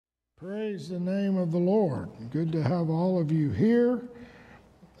Praise the name of the Lord. Good to have all of you here.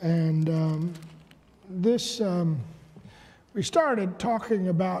 And we started talking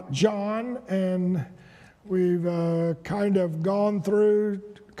about John, and we've kind of gone through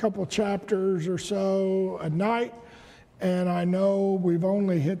a couple chapters or so a night. And I know we've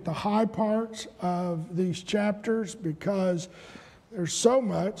only hit the high parts of these chapters because there's so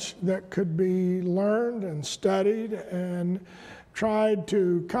much that could be learned and studied, and tried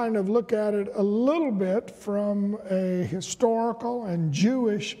to kind of look at it a little bit from a historical and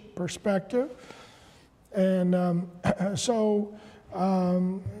Jewish perspective. And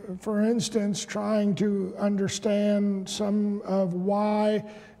for instance, trying to understand some of why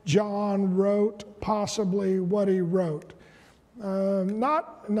John wrote possibly what he wrote.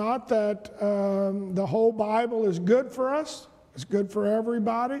 Not that the whole Bible is good for us. It's good for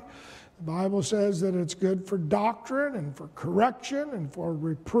everybody. The Bible says that it's good for doctrine and for correction and for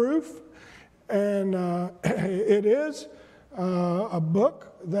reproof. And it is a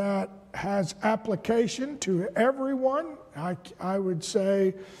book that has application to everyone. I would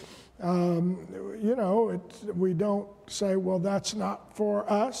say, we don't say, well, that's not for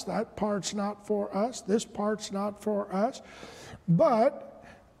us, that part's not for us, this part's not for us. But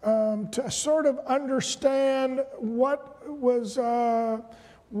to sort of understand what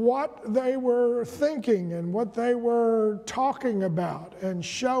they were thinking and what they were talking about and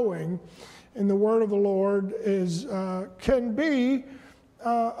showing in the Word of the Lord can be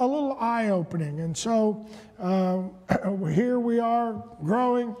a little eye-opening. And so here we are,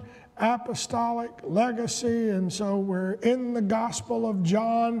 growing apostolic legacy, and so we're in the Gospel of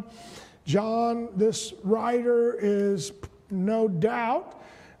John. John, this writer, is no doubt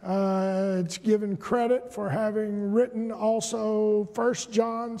it's given credit for having written also 1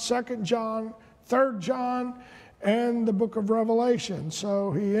 John, 2 John, 3 John, and the book of Revelation.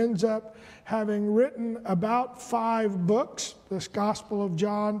 So he ends up having written about 5 books, this Gospel of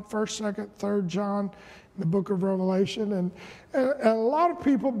John, 1st, 2nd, 3rd John, the book of Revelation. And a lot of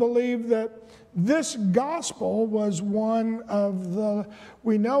people believe that this gospel was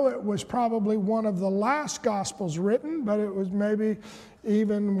we know it was probably one of the last gospels written, but it was maybe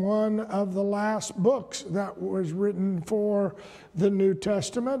even one of the last books that was written for the New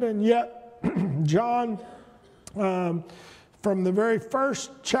Testament. And yet, John, from the very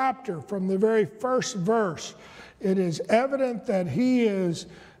first chapter, from the very first verse, it is evident that he is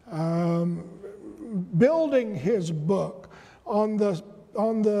building his book on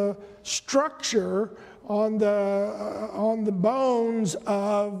the structure, on the bones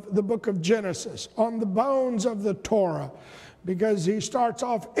of the book of Genesis, on the bones of the Torah. Because he starts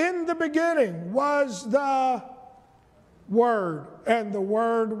off, in the beginning was the Word, and the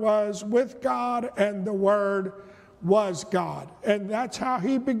Word was with God, and the Word was God. And that's how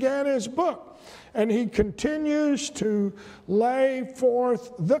he began his book. And he continues to lay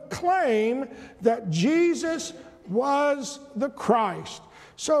forth the claim that Jesus was the Christ.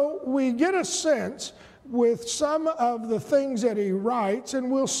 So we get a sense with some of the things that he writes, and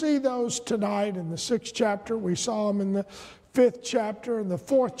we'll see those tonight in the 6th chapter. We saw them in the 5th chapter and the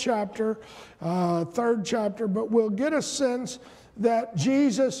 4th chapter, 3rd chapter, but we'll get a sense that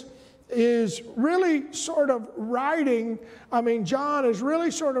Jesus is really sort of John is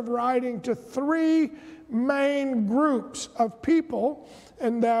really sort of writing to 3 main groups of people,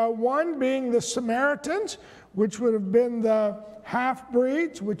 and one being the Samaritans, which would have been the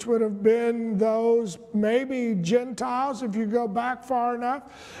half-breeds, which would have been those maybe Gentiles, if you go back far enough,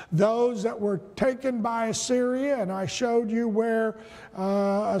 those that were taken by Assyria. And I showed you where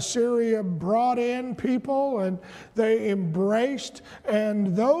Assyria brought in people and they embraced,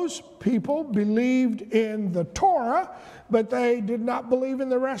 and those people believed in the Torah, but they did not believe in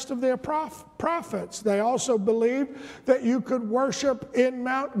the rest of their prophets. They also believed that you could worship in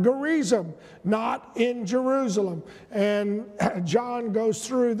Mount Gerizim, not in Jerusalem. And John goes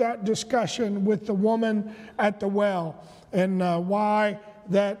through that discussion with the woman at the well, and why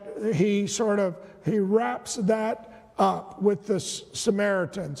that he wraps that up with the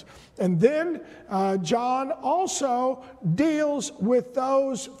Samaritans. And then John also deals with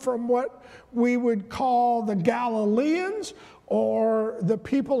those from what we would call the Galileans, or the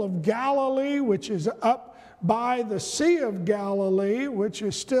people of Galilee, which is up by the Sea of Galilee, which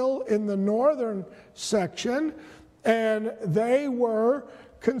is still in the northern section. And they were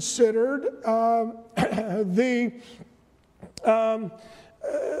considered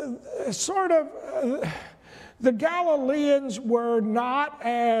the Galileans were not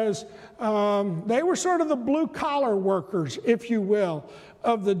as, they were sort of the blue-collar workers, if you will,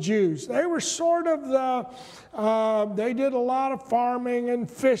 of the Jews. They were sort of they did a lot of farming and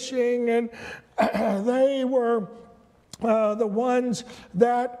fishing, and they were the ones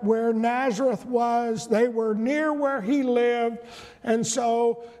that where Nazareth was, they were near where he lived, and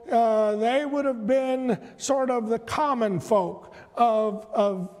so they would have been sort of the common folk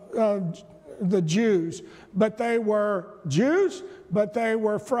of the Jews. But they were Jews, but they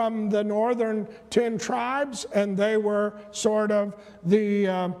were from the northern 10 tribes, and they were sort of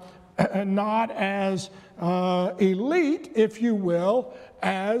the not as elite, if you will,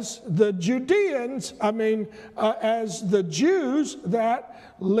 as the Judeans, as the Jews that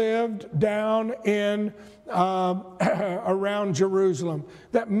lived down in around Jerusalem,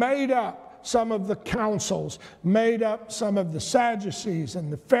 that made up some of the councils, made up some of the Sadducees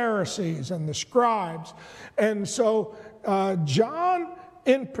and the Pharisees and the scribes. And so John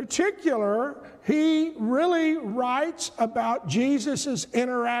in particular, he really writes about Jesus'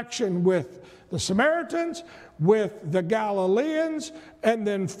 interaction with the Samaritans, with the Galileans, and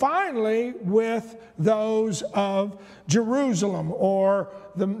then finally with those of Jerusalem, or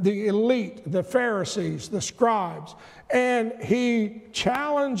the elite, the Pharisees, the scribes. And he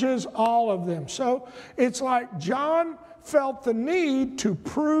challenges all of them. So it's like John felt the need to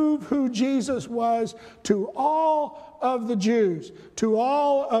prove who Jesus was to all of the Jews, to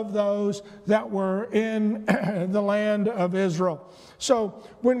all of those that were in the land of Israel. So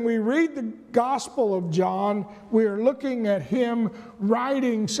when we read the Gospel of John, we are looking at him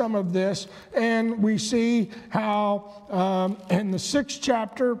writing some of this, and we see how in the 6th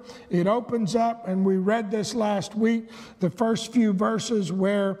chapter it opens up, and we read this last week, the first few verses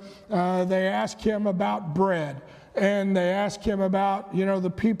where they ask him about bread. And they ask him about,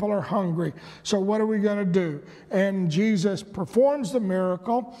 the people are hungry. So what are we going to do? And Jesus performs the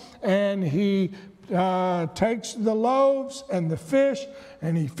miracle, and he takes the loaves and the fish,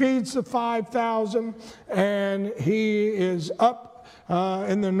 and he feeds the 5,000, and he is up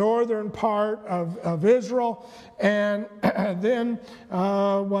in the northern part of Israel. And then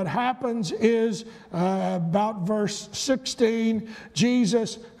what happens is about verse 16,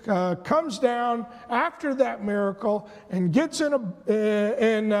 Jesus comes down after that miracle and gets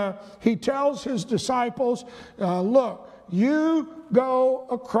in he tells his disciples, look, you go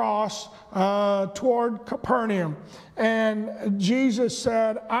across toward Capernaum. And Jesus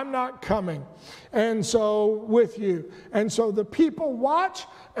said, I'm not coming. And so with you. And so the people watch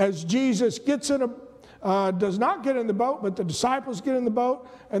as Jesus gets in does not get in the boat, but the disciples get in the boat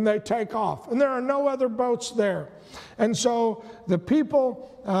and they take off. And there are no other boats there. And so the people,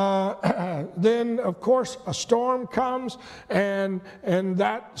 then of course a storm comes, and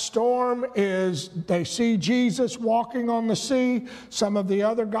that storm is, they see Jesus walking on the sea. Some of the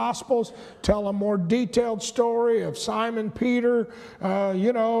other Gospels tell a more detailed story of Simon Peter,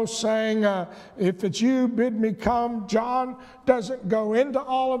 saying, if it's you, bid me come. John doesn't go into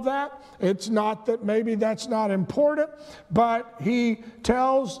all of that. It's not that maybe that's not important, but he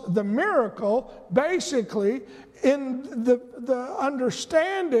tells the miracle basically in the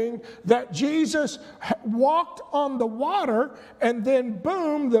understanding that Jesus walked on the water, and then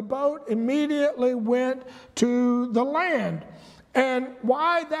boom, the boat immediately went to the land. And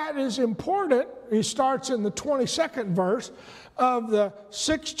why that is important, he starts in the 22nd verse of the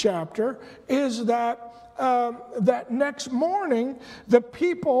 6th chapter, is that that next morning the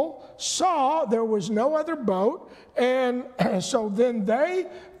people saw there was no other boat, and so then they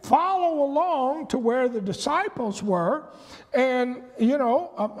follow along to where the disciples were, and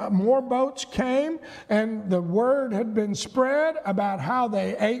more boats came, and the word had been spread about how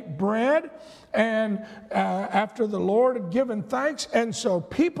they ate bread and after the Lord had given thanks. And so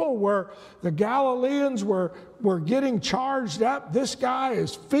the Galileans were getting charged up. This guy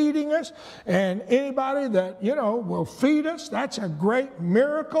is feeding us, and anybody that will feed us, that's a great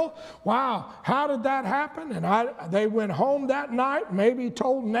miracle. Wow, how did that happen? And they went home that night, maybe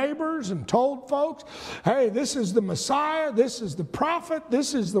told neighbors and told folks, hey, this is the Messiah, this is the prophet,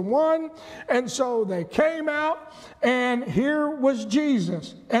 this is the one. And so they came out, and here was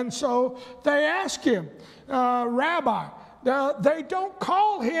Jesus. And so they asked him, Rabbi. Now, they don't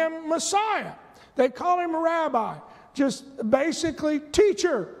call him Messiah. They call him a rabbi, just basically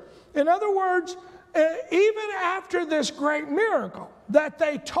teacher. In other words, even after this great miracle that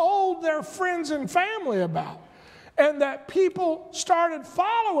they told their friends and family about, and that people started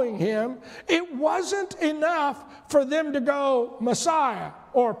following him, it wasn't enough for them to go Messiah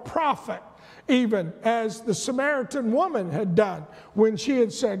or prophet. even as the Samaritan woman had done when she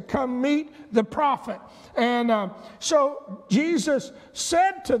had said, come meet the prophet. And so Jesus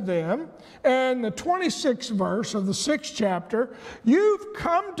said to them in the 26th verse of the 6th chapter, you've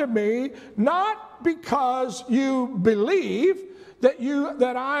come to me not because you believe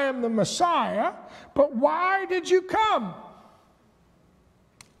that I am the Messiah, but why did you come?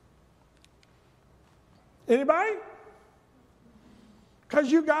 Anybody? Because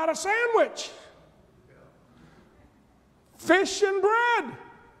you got a sandwich. Fish and bread.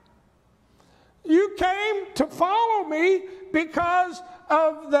 You came to follow me because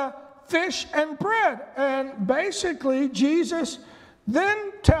of the fish and bread. And basically, Jesus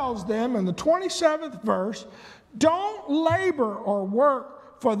then tells them in the 27th verse, don't labor or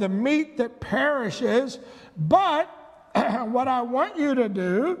work for the meat that perishes, but what I want you to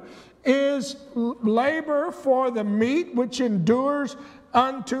do is labor for the meat which endures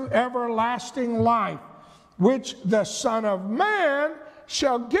unto everlasting life, which the Son of Man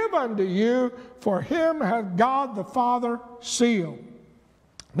shall give unto you, for him hath God the Father sealed.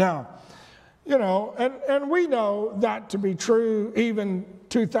 Now, you know, and we know that to be true even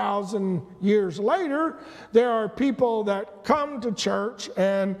 2,000 years later. There are people that come to church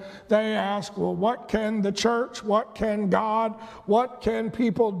and they ask, well, what can the church, what can God, what can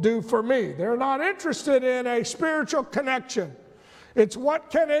people do for me? They're not interested in a spiritual connection. It's what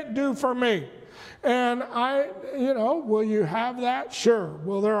can it do for me? And will you have that? Sure.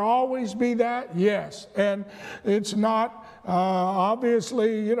 Will there always be that? Yes. And it's not,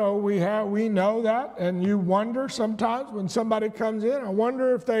 obviously, we know that, and you wonder sometimes when somebody comes in, I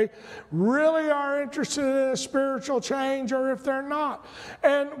wonder if they really are interested in a spiritual change or if they're not.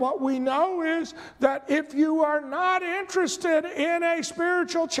 And what we know is that if you are not interested in a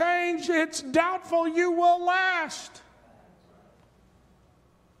spiritual change, it's doubtful you will last.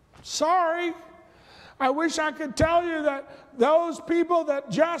 Sorry. I wish I could tell you that those people that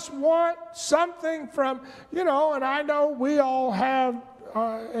just want something from, and I know we all have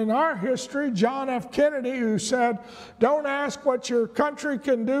in our history, John F. Kennedy, who said, don't ask what your country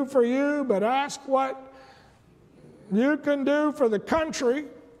can do for you, but ask what you can do for the country.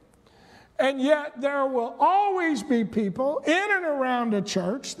 And yet there will always be people in and around a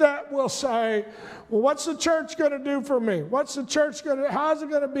church that will say, well, what's the church going to do for me? How's it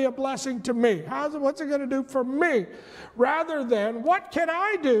going to be a blessing to me? What's it going to do for me? Rather than, what can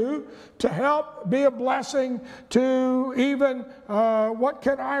I do to help be a blessing to even, what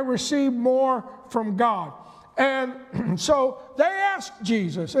can I receive more from God? And so they asked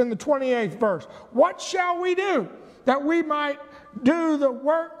Jesus in the 28th verse, what shall we do that we might do the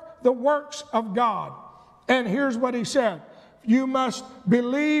works of God? And here's what he said. You must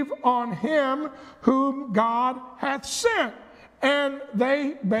believe on him whom God hath sent. And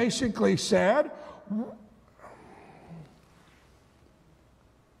they basically said,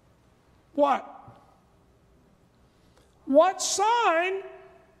 what? What sign?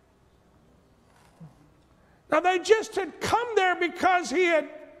 Now they just had come there because he had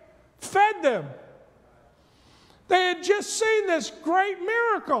fed them. They had just seen this great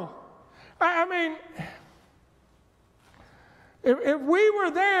miracle. I mean, if we were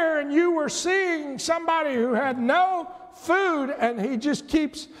there and you were seeing somebody who had no food and he just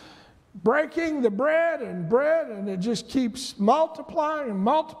keeps breaking the bread and it just keeps multiplying and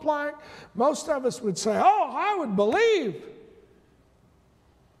multiplying, most of us would say, oh, I would believe.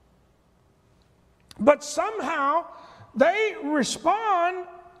 But somehow they respond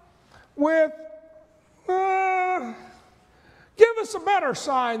with, give us a better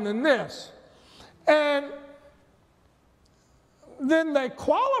sign than this. And then they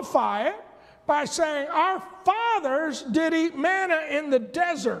qualify it by saying, our fathers did eat manna in the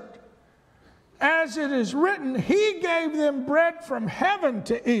desert. As it is written, he gave them bread from heaven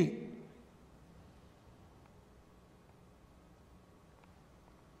to eat.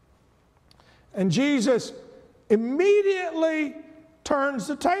 And Jesus immediately turns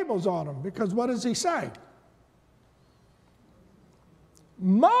the tables on them, because what does he say?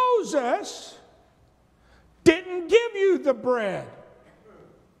 Moses didn't give you the bread.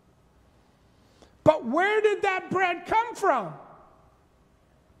 But where did that bread come from?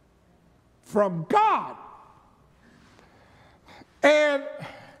 From God. And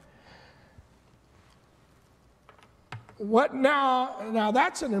what now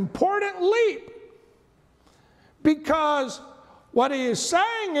that's an important leap, because what he is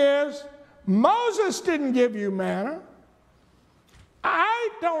saying is, Moses didn't give you manna. I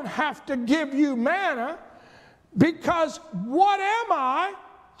don't have to give you manna, because what am I?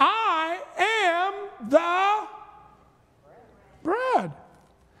 I am the bread.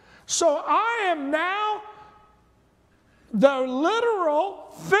 So I am now the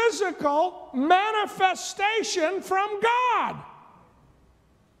literal, physical manifestation from God.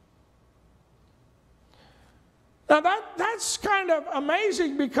 Now that's kind of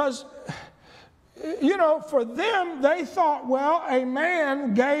amazing because, you know, for them, they thought, well, a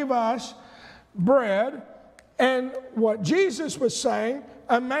man gave us bread. And what Jesus was saying,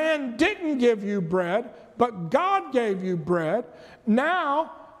 a man didn't give you bread, but God gave you bread.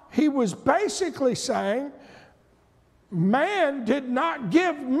 Now, he was basically saying, man did not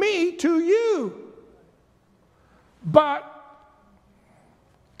give me to you, but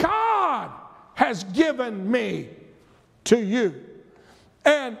God has given me to you.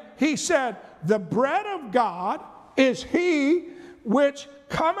 And he said, the bread of God is he which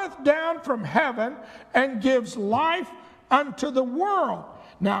cometh down from heaven and gives life unto the world.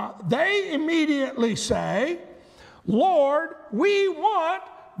 Now, they immediately say, Lord, we want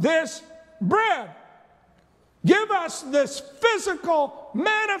this bread. Give us this physical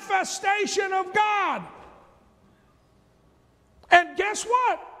manifestation of God. And guess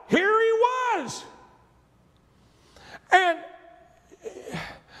what? Here he was. And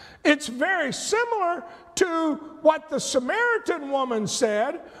it's very similar to what the Samaritan woman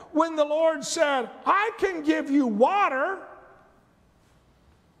said when the Lord said, I can give you water.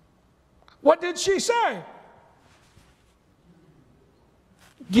 What did she say?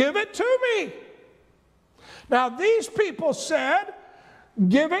 Give it to me. Now these people said,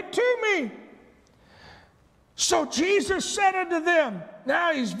 give it to me. So Jesus said unto them,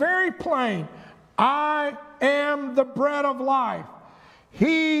 now he's very plain, I am the bread of life.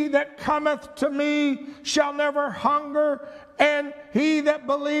 He that cometh to me shall never hunger, and he that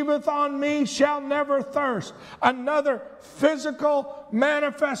believeth on me shall never thirst. Another physical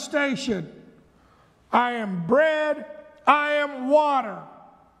manifestation. I am bread, I am water.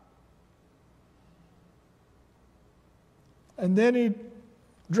 And then he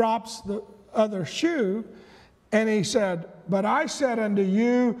drops the other shoe, and he said, but I said unto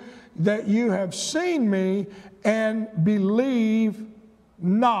you that you have seen me and believe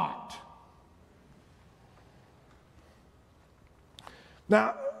not.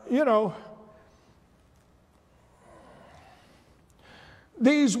 Now, you know,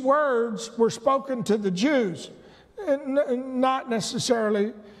 these words were spoken to the Jews, not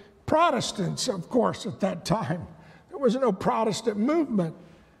necessarily Protestants, of course, at that time. There was no Protestant movement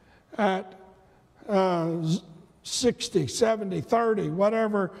at 60, 70, 30,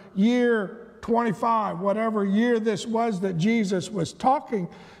 whatever year, 25, whatever year this was that Jesus was talking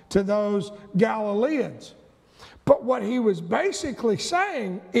to those Galileans. But what he was basically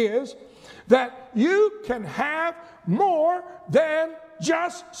saying is that you can have more than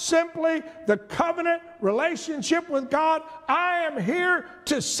just simply the covenant relationship with God. I am here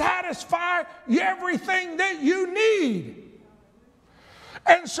to satisfy everything that you need.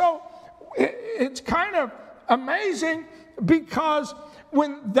 And so it's kind of amazing because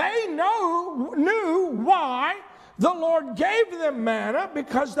when they knew why the Lord gave them manna,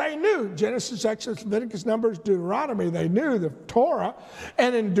 because they knew Genesis, Exodus, Leviticus, Numbers, Deuteronomy, they knew the Torah.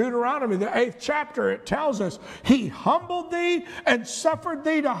 And in Deuteronomy, the 8th chapter, it tells us, he humbled thee and suffered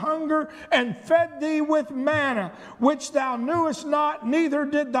thee to hunger and fed thee with manna, which thou knewest not, neither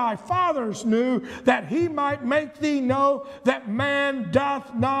did thy fathers knew, that he might make thee know that man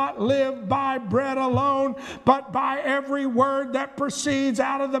doth not live by bread alone, but by every word that proceeds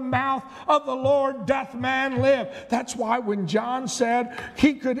out of the mouth of the Lord doth man live. That's why when John said,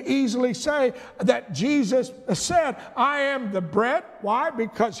 he could easily say that Jesus said, I am the bread. Why?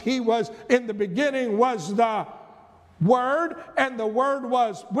 Because he was, in the beginning was the Word, and the Word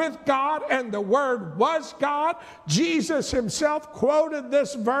was with God, and the Word was God. Jesus himself quoted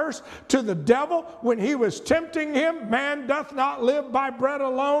this verse to the devil when he was tempting him. Man doth not live by bread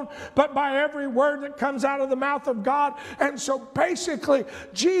alone, but by every word that comes out of the mouth of God. And so basically,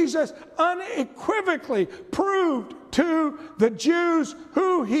 Jesus unequivocally proved to the Jews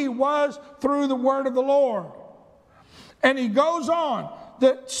who he was through the word of the Lord. And he goes on,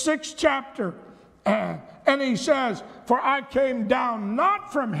 the 6th chapter, and he says, for I came down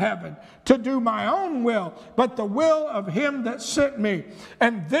not from heaven to do my own will, but the will of him that sent me.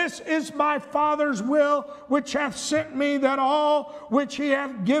 And this is my Father's will, which hath sent me, that all which he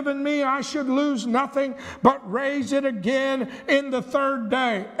hath given me I should lose nothing, but raise it again in the 3rd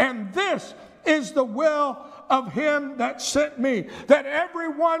day. And this is the will of him that sent me, that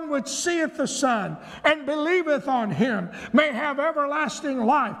everyone which seeth the Son and believeth on him may have everlasting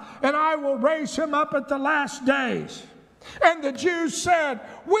life, and I will raise him up at the last days. And the Jews said,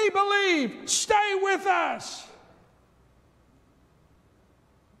 we believe, stay with us.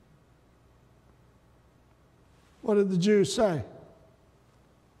 what did the Jews say?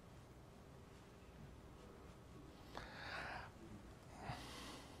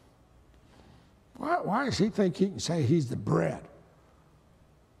 Why does he think he can say he's the bread?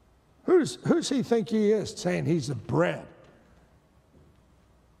 Who's he think he is saying he's the bread?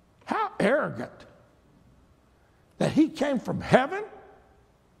 How arrogant that he came from heaven?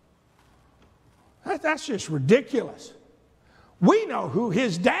 That's just ridiculous. We know who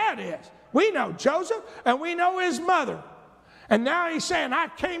his dad is. We know Joseph and we know his mother. And now he's saying, I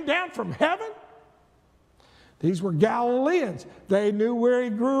came down from heaven? These were Galileans. They knew where he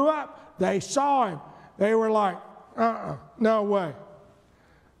grew up. They saw him. They were like, no way.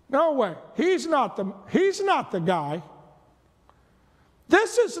 No way. He's not the guy.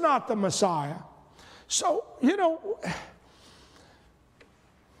 This is not the Messiah. So, you know,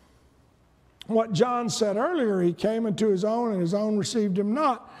 what John said earlier, he came into his own and his own received him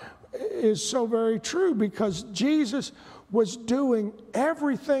not, is so very true, because Jesus was doing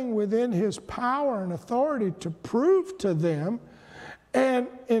everything within his power and authority to prove to them. And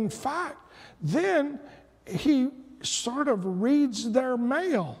in fact, then he sort of reads their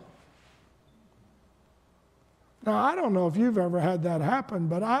mail. Now, I don't know if you've ever had that happen,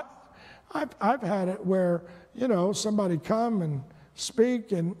 but I've had it where, you know, somebody come and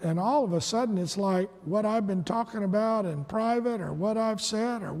speak, and all of a sudden it's like what I've been talking about in private, or what I've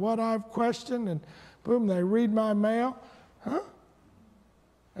said, or what I've questioned, and boom, they read my mail. Huh?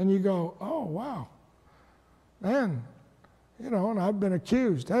 And you go, oh, wow. Man, you know, and I've been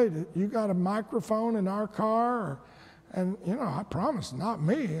accused, hey, you got a microphone in our car? And, you know, I promise, not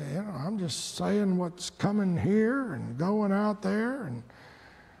me. You know, I'm just saying what's coming here and going out there. And,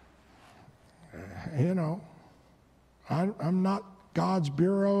 you know, I'm not God's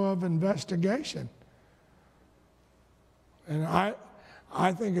Bureau of Investigation. And I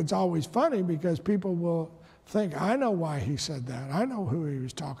think it's always funny because people will think, I know why he said that. I know who he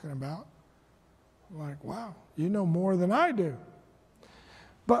was talking about. I'm like, wow, you know more than I do.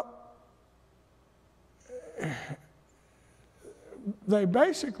 But they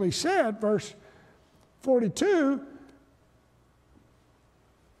basically said, verse 42,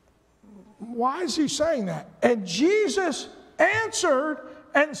 why is he saying that? And Jesus answered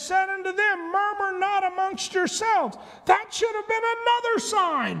and said unto them, murmur not amongst yourselves. That should have been another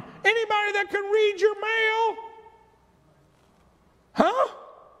sign. Anybody that can read your mail? Huh?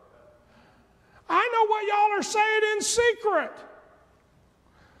 I know what y'all are saying in secret.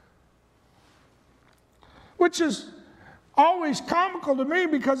 Which is always comical to me,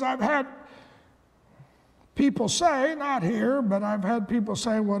 because I've had people say, not here, but I've had people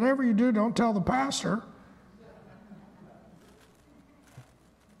say, whatever you do, don't tell the pastor.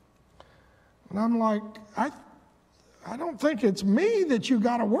 And I'm like, I don't think it's me that you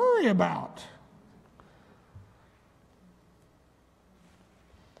got to worry about.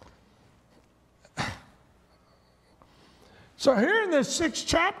 So here in this 6th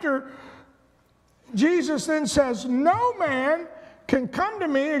chapter, Jesus then says, no man can come to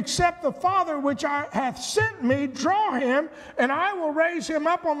me except the Father which hath sent me draw him, and I will raise him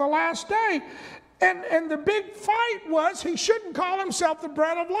up on the last day. And the big fight was he shouldn't call himself the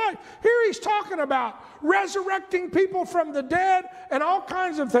bread of life. Here he's talking about resurrecting people from the dead and all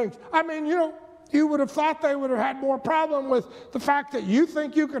kinds of things. I mean, you know, you would have thought they would have had more problem with the fact that you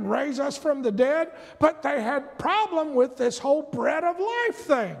think you can raise us from the dead, but they had problem with this whole bread of life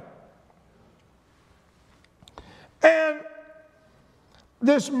thing. And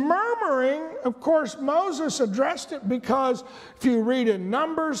this murmuring, of course, Moses addressed it, because if you read in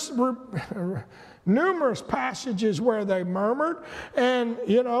Numbers, numerous passages where they murmured, and,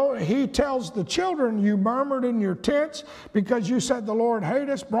 you know, he tells the children, you murmured in your tents because you said the Lord hate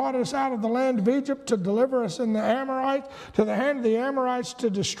us, brought us out of the land of Egypt to deliver us in the Amorites, to the hand of the Amorites to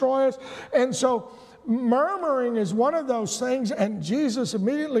destroy us. And so murmuring is one of those things, and Jesus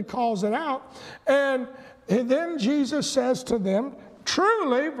immediately calls it out. And then Jesus says to them,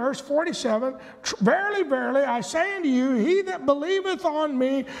 truly, verse 47, verily, verily, I say unto you, he that believeth on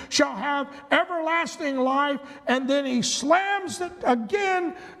me shall have everlasting life. And then he slams it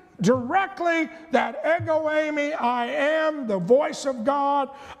again directly, that ego eimi, I am the voice of God.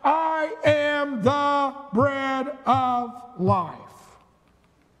 I am the bread of life.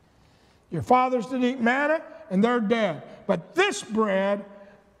 Your fathers did eat manna, and they're dead. But this bread,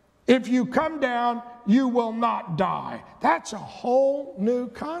 if you come down, you will not die. That's a whole new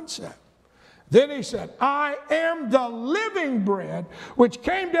concept. Then he said, I am the living bread which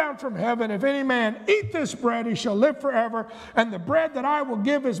came down from heaven. If any man eat this bread, he shall live forever. And the bread that I will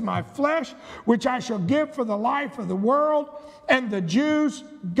give is my flesh, which I shall give for the life of the world. And the Jews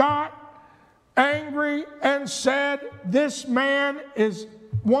got angry and said, "This man is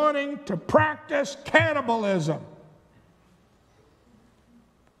wanting to practice cannibalism."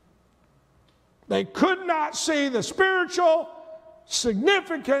 They could not see the spiritual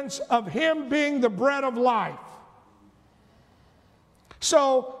significance of him being the bread of life.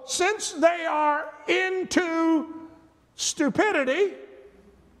 So, since they are into stupidity,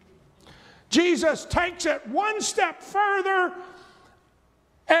 Jesus takes it one step further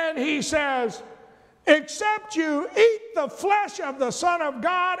and he says, "Except you eat the flesh of the Son of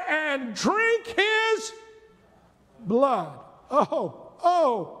God and drink his blood." Oh.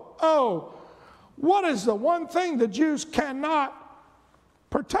 What is the one thing the Jews cannot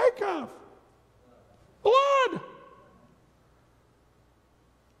partake of? Blood.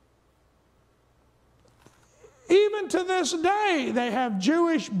 Even to this day, they have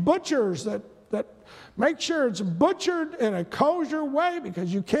Jewish butchers that make sure it's butchered in a kosher way,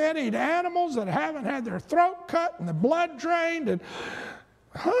 because you can't eat animals that haven't had their throat cut and the blood drained. And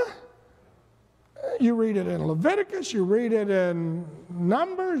you read it in Leviticus, you read it in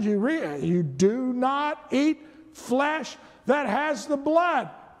Numbers, you do not eat flesh that has the blood.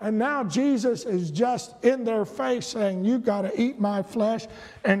 And now Jesus is just in their face saying, "You've got to eat my flesh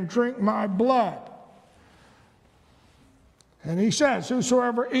and drink my blood." And he says,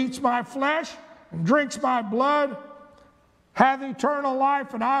 "Whosoever eats my flesh and drinks my blood hath eternal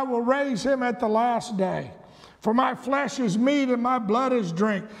life, and I will raise him at the last day. For my flesh is meat and my blood is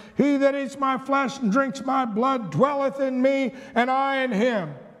drink. He that eats my flesh and drinks my blood dwelleth in me, and I in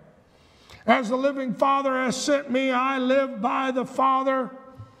him. As the living Father has sent me, I live by the Father.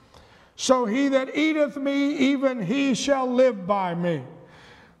 So he that eateth me, even he shall live by me.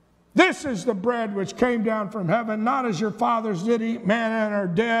 This is the bread which came down from heaven, not as your fathers did eat manna and are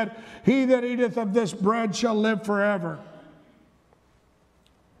dead. He that eateth of this bread shall live forever."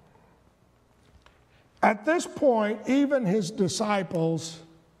 At this point, even his disciples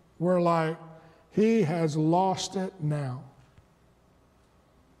were like, "He has lost it now."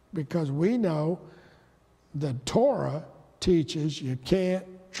 Because we know the Torah teaches you can't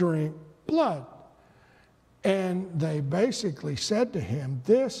drink blood. And they basically said to him,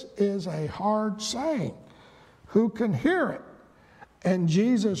 "This is a hard saying. Who can hear it?" And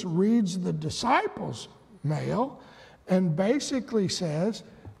Jesus reads the disciples' mail and basically says,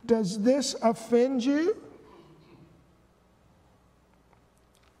 "Does this offend you?"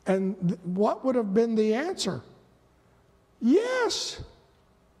 And what would have been the answer? Yes.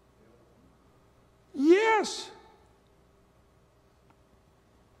 Yes.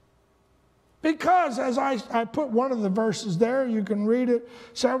 Because as I put one of the verses there, you can read it,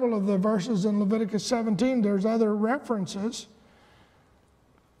 several of the verses in Leviticus 17, there's other references.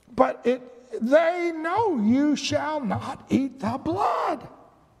 But they know you shall not eat the blood.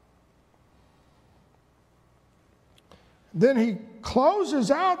 Then he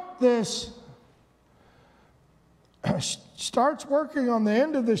closes out this, starts working on the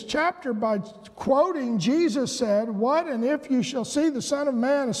end of this chapter by quoting Jesus said, "What, and if you shall see the Son of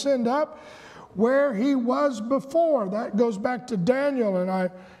Man ascend up where he was before." That goes back to Daniel, and I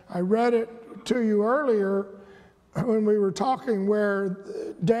read it to you earlier when we were talking, where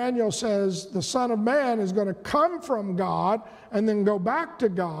Daniel says the Son of Man is going to come from God and then go back to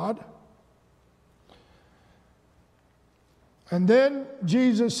God. And then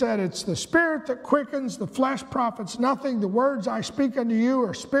Jesus said, "It's the Spirit that quickens, the flesh profits nothing. The words I speak unto you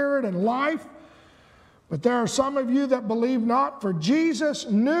are spirit and life. But there are some of you that believe not, for Jesus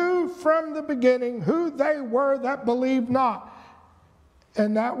knew from the beginning who they were that believed not."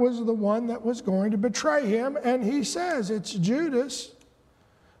 And that was the one that was going to betray him. And he says it's Judas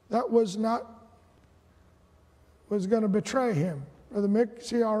that was going to betray him. Brother Mick, is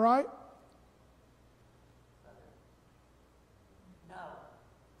he all right?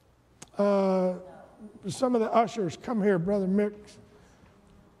 Some of the ushers, come here, Brother Mick.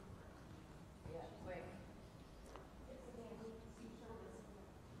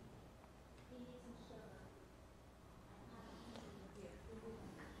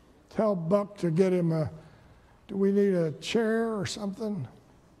 Tell Buck to get him do we need a chair or something?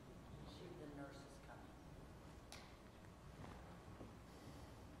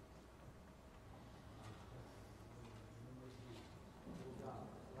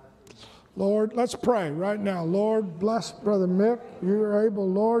 Lord, let's pray right now. Lord, bless Brother Mick. You are able,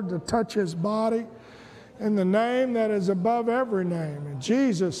 Lord, to touch his body in the name that is above every name. In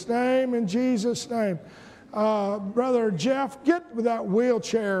Jesus' name, in Jesus' name. Brother Jeff, get with that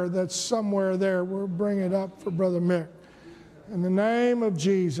wheelchair that's somewhere there. We'll bring it up for Brother Mick. In the name of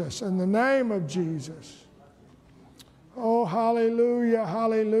Jesus, in the name of Jesus. Oh, hallelujah,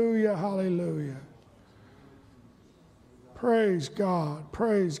 hallelujah, hallelujah. Praise God,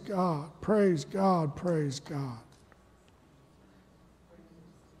 praise God, praise God, praise God.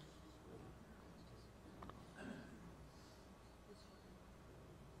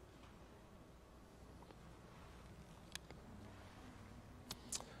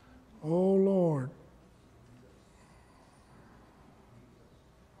 Oh, Lord.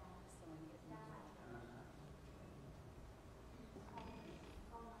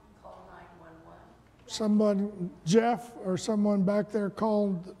 Someone, Jeff or someone back there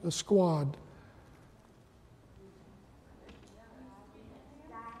called the squad.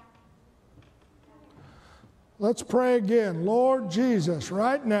 Let's pray again. Lord Jesus,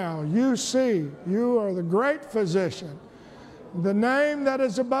 right now, you see, you are the great physician, the name that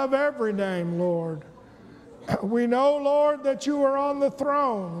is above every name, Lord. We know, Lord, that you are on the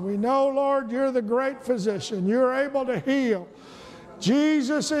throne. We know, Lord, you're the great physician. You're able to heal.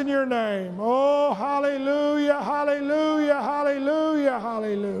 Jesus, in your name. Oh, hallelujah, hallelujah, hallelujah,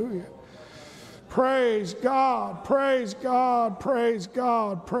 hallelujah. Praise God, praise God, praise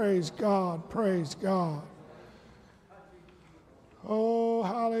God, praise God, praise God. Oh,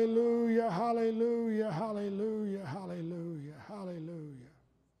 hallelujah, hallelujah, hallelujah, hallelujah.